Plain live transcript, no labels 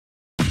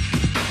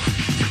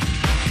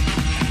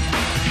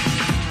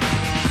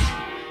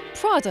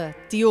Prada,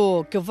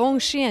 Dior,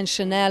 Givenchy and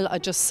Chanel are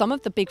just some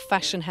of the big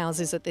fashion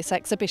houses at this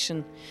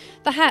exhibition.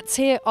 The hats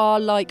here are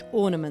like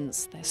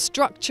ornaments. Their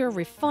structure,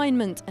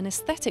 refinement and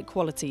aesthetic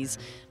qualities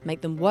make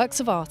them works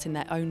of art in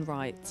their own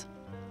right.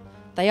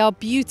 They are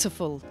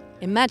beautiful,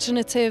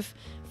 imaginative,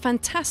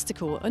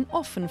 fantastical and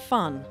often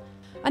fun.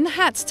 And the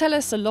hats tell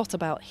us a lot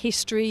about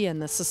history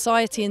and the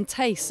society and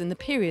tastes in the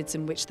periods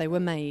in which they were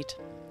made.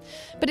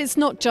 But it's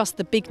not just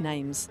the big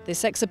names.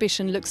 This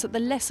exhibition looks at the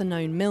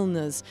lesser-known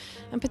milliners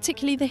and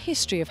particularly the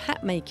history of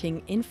hat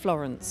making in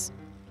Florence.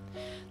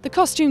 The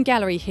costume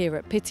gallery here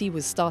at Pitti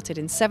was started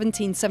in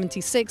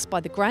 1776 by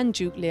the Grand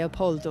Duke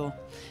Leopoldo.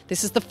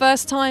 This is the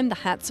first time the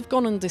hats have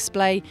gone on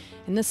display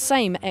in the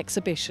same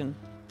exhibition.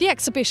 The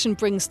exhibition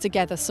brings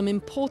together some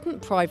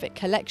important private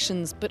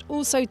collections, but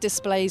also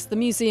displays the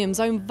museum's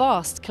own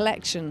vast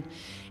collection.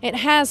 It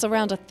has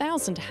around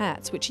 1,000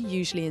 hats, which are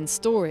usually in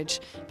storage,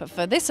 but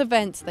for this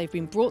event they've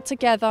been brought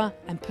together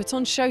and put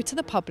on show to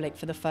the public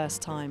for the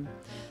first time.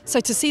 So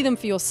to see them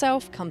for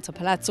yourself, come to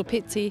Palazzo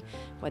Pitti,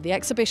 where the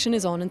exhibition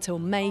is on until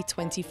May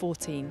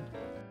 2014.